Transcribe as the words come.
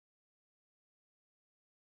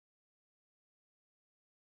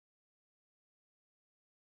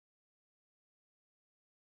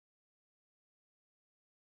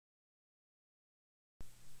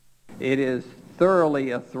It is thoroughly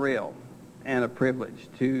a thrill and a privilege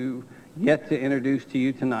to get to introduce to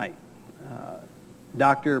you tonight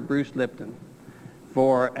Dr. Bruce Lipton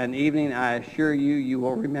for an evening I assure you you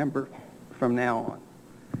will remember from now on.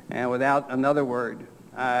 And without another word,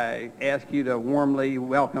 I ask you to warmly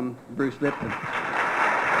welcome Bruce Lipton.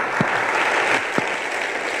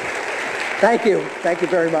 Thank you. Thank you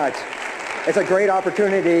very much. It's a great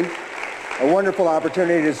opportunity, a wonderful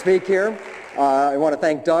opportunity to speak here. I want to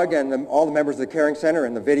thank Doug and all the members of the Caring Center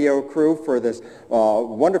and the video crew for this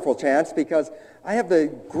wonderful chance, because I have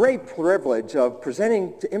the great privilege of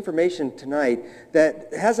presenting information tonight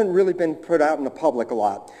that hasn't really been put out in the public a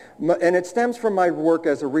lot. And it stems from my work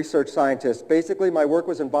as a research scientist. Basically, my work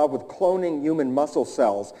was involved with cloning human muscle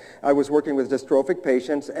cells. I was working with dystrophic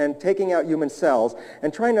patients and taking out human cells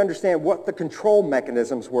and trying to understand what the control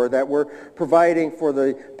mechanisms were that were providing for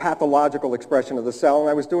the pathological expression of the cell. And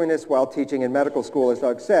I was doing this while teaching in medical school, as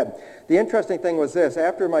Doug said. The interesting thing was this.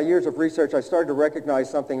 After my years of research, I started to recognize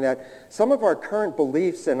something, that some of our current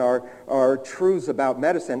beliefs and our truths about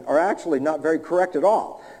medicine are actually not very correct at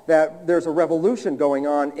all. That there's a revolution going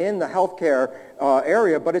on in the healthcare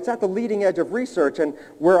area, but it's at the leading edge of research. And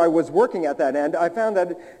where I was working at that end, I found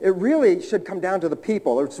that it really should come down to the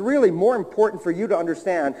people. It's really more important for you to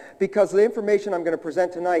understand, because the information I'm going to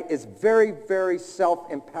present tonight is very, very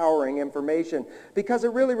self-empowering information, because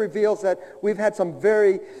it really reveals that we've had some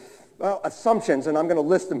very assumptions, and I'm going to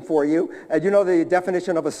list them for you. You know the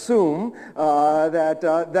definition of assume,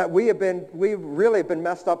 that we've really been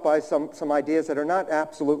messed up by some ideas that are not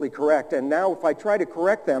absolutely correct. And now if I try to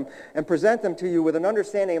correct them and present them to you with an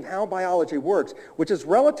understanding of how biology works, which is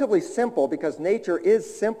relatively simple because nature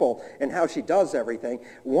is simple in how she does everything,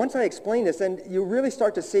 once I explain this, then you really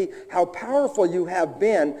start to see how powerful you have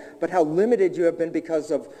been, but how limited you have been because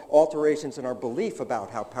of alterations in our belief about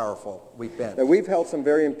how powerful we've been. Now, we've held some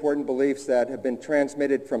very important beliefs that have been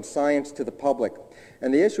transmitted from science to the public.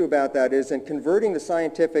 And the issue about that is, in converting the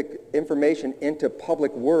scientific information into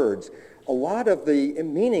public words, a lot of the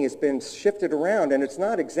meaning has been shifted around, and it's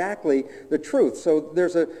not exactly the truth. So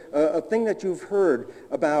there's a thing that you've heard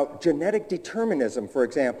about genetic determinism, for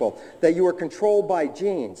example, that you are controlled by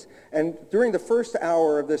genes. And during the first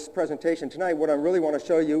hour of this presentation tonight, what I really want to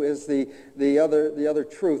show you is the other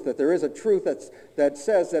truth, that there is a truth that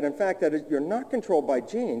says that, in fact, that you're not controlled by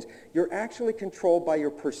genes, you're actually controlled by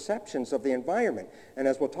your perceptions of the environment. And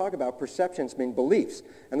as we'll talk about, perceptions mean beliefs.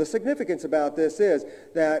 And the significance about this is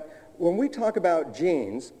that when we talk about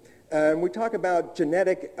genes, and we talk about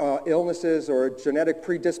genetic illnesses or genetic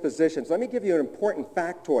predispositions, let me give you an important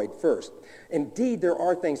factoid first. Indeed, there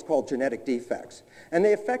are things called genetic defects, and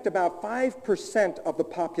they affect about 5% of the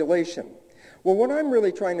population. Well, what I'm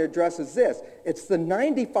really trying to address is this. It's the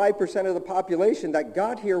 95% of the population that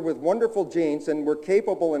got here with wonderful genes and were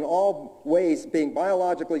capable in all ways being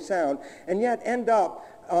biologically sound, and yet end up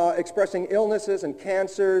expressing illnesses and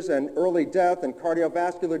cancers and early death and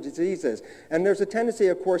cardiovascular diseases. And there's a tendency,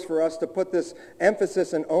 of course, for us to put this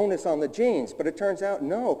emphasis and onus on the genes, but it turns out,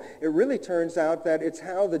 no. It really turns out that it's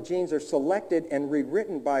how the genes are selected and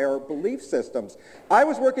rewritten by our belief systems. I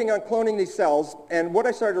was working on cloning these cells, and what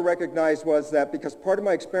I started to recognize was that, because part of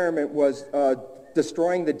my experiment was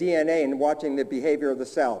destroying the DNA and watching the behavior of the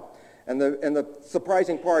cell. And the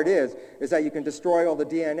surprising part is that you can destroy all the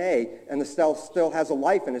DNA and the cell still has a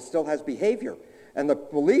life and it still has behavior. And the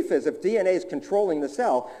belief is, if DNA is controlling the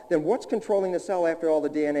cell, then what's controlling the cell after all the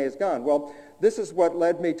DNA is gone? Well, this is what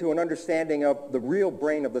led me to an understanding of the real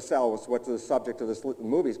brain of the cell, was what the subject of this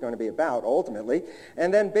movie is going to be about, ultimately.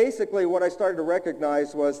 And then basically what I started to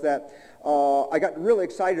recognize was that I got really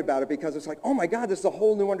excited about it, because it's like, oh my God, this is a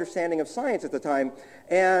whole new understanding of science at the time.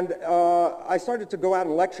 And I started to go out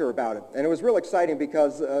and lecture about it. And it was real exciting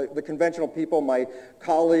because the conventional people, my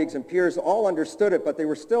colleagues and peers, all understood it, but they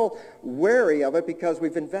were still wary of it because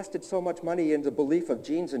we've invested so much money into the belief of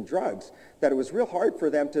genes and drugs that it was real hard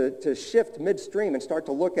for them to shift midstream and start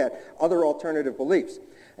to look at other alternative beliefs.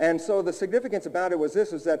 And so the significance about it was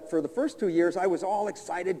this, is that for the first 2 years, I was all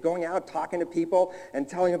excited going out, talking to people and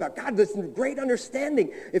telling them about, God, this is great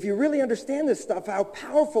understanding. If you really understand this stuff, how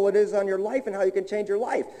powerful it is on your life and how you can change your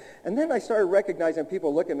life. And then I started recognizing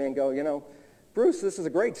people look at me and go, you know, Bruce, this is a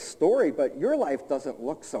great story, but your life doesn't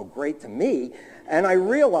look so great to me. And I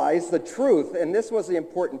realized the truth, and this was the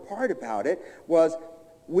important part about it, was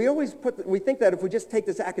we think that if we just take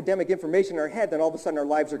this academic information in our head, then all of a sudden our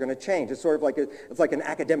lives are going to change. It's sort of like it's like an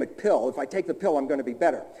academic pill. If I take the pill, I'm going to be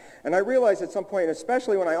better. And I realized at some point,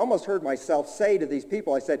 especially when I almost heard myself say to these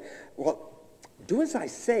people, I said, well, do as I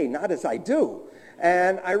say, not as I do.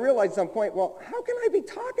 And I realized at some point, well, how can I be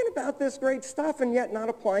talking about this great stuff and yet not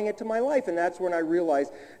applying it to my life? And that's when I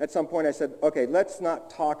realized at some point I said, okay, let's not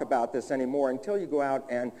talk about this anymore until you go out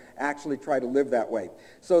and actually try to live that way.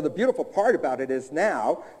 So the beautiful part about it is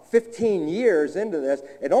now, 15 years into this,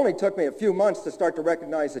 it only took me a few months to start to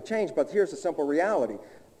recognize the change, but here's the simple reality.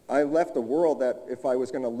 I left a world that if I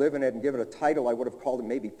was going to live in it and give it a title, I would have called it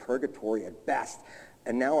maybe purgatory at best.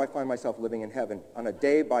 And now I find myself living in heaven on a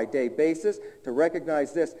day-by-day basis to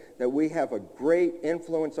recognize this, that we have a great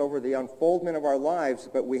influence over the unfoldment of our lives,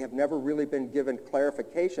 but we have never really been given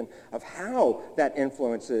clarification of how that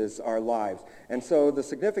influences our lives. And so the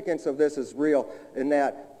significance of this is real in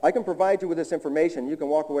that I can provide you with this information. You can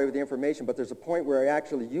walk away with the information, but there's a point where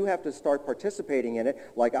actually you have to start participating in it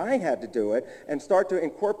like I had to do it and start to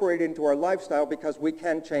incorporate it into our lifestyle because we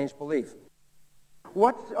can change belief.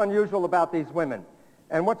 What's unusual about these women?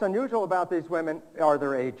 And what's unusual about these women are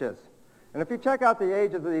their ages. And if you check out the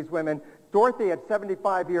ages of these women, Dorothy at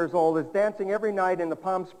 75 years old is dancing every night in the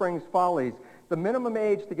Palm Springs Follies. The minimum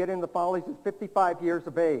age to get into the Follies is 55 years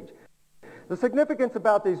of age. The significance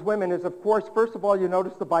about these women is, of course, first of all, you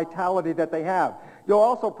notice the vitality that they have. You'll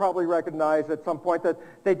also probably recognize at some point that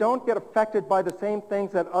they don't get affected by the same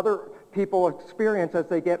things that other people experience as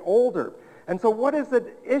they get older. And so what is the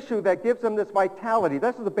issue that gives them this vitality?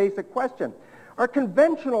 This is the basic question. Our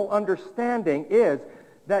conventional understanding is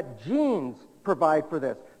that genes provide for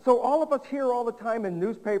this. So all of us hear all the time in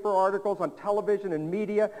newspaper articles, on television and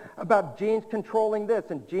media about genes controlling this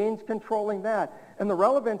and genes controlling that. And the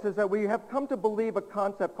relevance is that we have come to believe a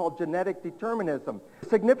concept called genetic determinism. The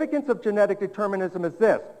significance of genetic determinism is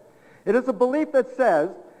this. It is a belief that says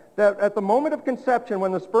that at the moment of conception,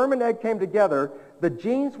 when the sperm and egg came together, the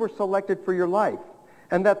genes were selected for your life,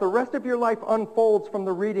 and that the rest of your life unfolds from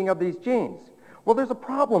the reading of these genes. Well, there's a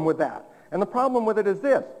problem with that. And the problem with it is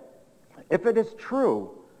this. If it is true,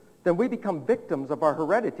 then we become victims of our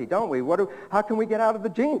heredity, don't we? How can we get out of the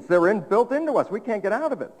genes? They're built into us. We can't get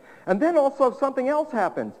out of it. And then also something else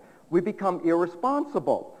happens. We become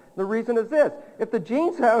irresponsible. The reason is this. If the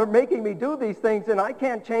genes are making me do these things and I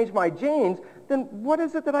can't change my genes, then what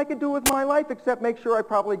is it that I can do with my life except make sure I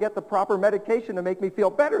probably get the proper medication to make me feel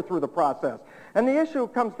better through the process? And the issue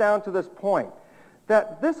comes down to this point,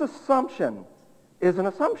 that this assumption is an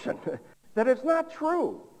assumption, that it's not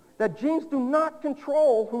true, that genes do not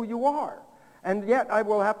control who you are. And yet I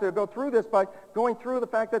will have to go through this by going through the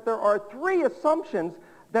fact that there are 3 assumptions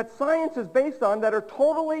that science is based on that are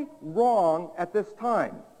totally wrong at this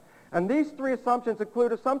time. And these 3 assumptions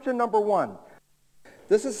include assumption number 1.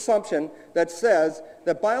 This is assumption that says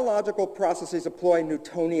that biological processes employ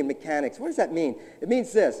Newtonian mechanics. What does that mean? It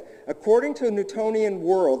means this. According to the Newtonian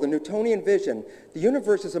world, the Newtonian vision, the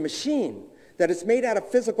universe is a machine, that it's made out of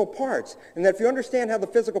physical parts, and that if you understand how the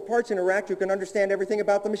physical parts interact, you can understand everything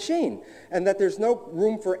about the machine, and that there's no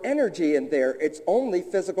room for energy in there. It's only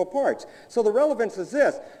physical parts. So the relevance is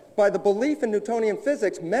this. By the belief in Newtonian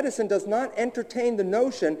physics, medicine does not entertain the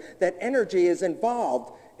notion that energy is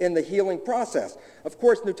involved in the healing process. Of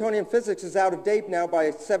course, Newtonian physics is out of date now by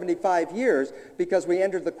 75 years because we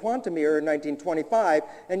entered the quantum era in 1925,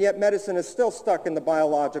 and yet medicine is still stuck in the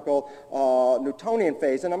biological Newtonian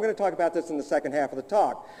phase, and I'm going to talk about this in the second half of the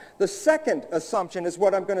talk. The second assumption is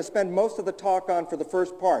what I'm going to spend most of the talk on for the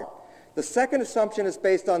first part. The second assumption is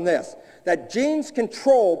based on this, that genes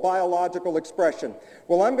control biological expression.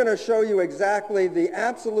 Well, I'm going to show you exactly the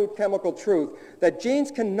absolute chemical truth that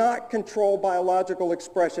genes cannot control biological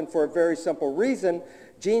expression for a very simple reason.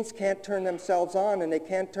 Genes can't turn themselves on and they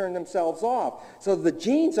can't turn themselves off. So the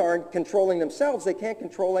genes aren't controlling themselves. They can't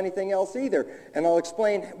control anything else either. And I'll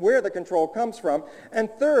explain where the control comes from.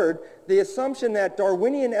 And third, the assumption that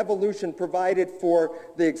Darwinian evolution provided for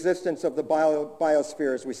the existence of the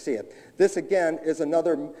biosphere as we see it. This, again, is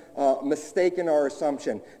another mistake in our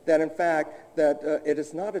assumption, that in fact, that it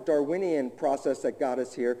is not a Darwinian process that got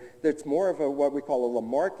us here. It's more of what we call a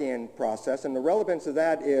Lamarckian process, and the relevance of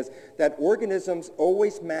that is that organisms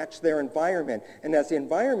always match their environment, and as the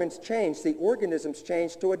environments change, the organisms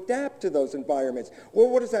change to adapt to those environments. Well,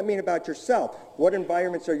 what does that mean about yourself? What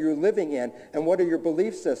environments are you living in, and what are your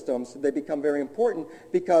belief systems? They become very important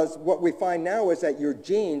because what we find now is that your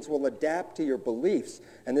genes will adapt to your beliefs,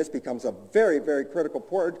 and this becomes a very, very critical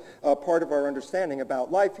part of our understanding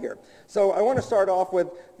about life here. So I want to start off with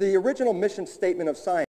the original mission statement of science.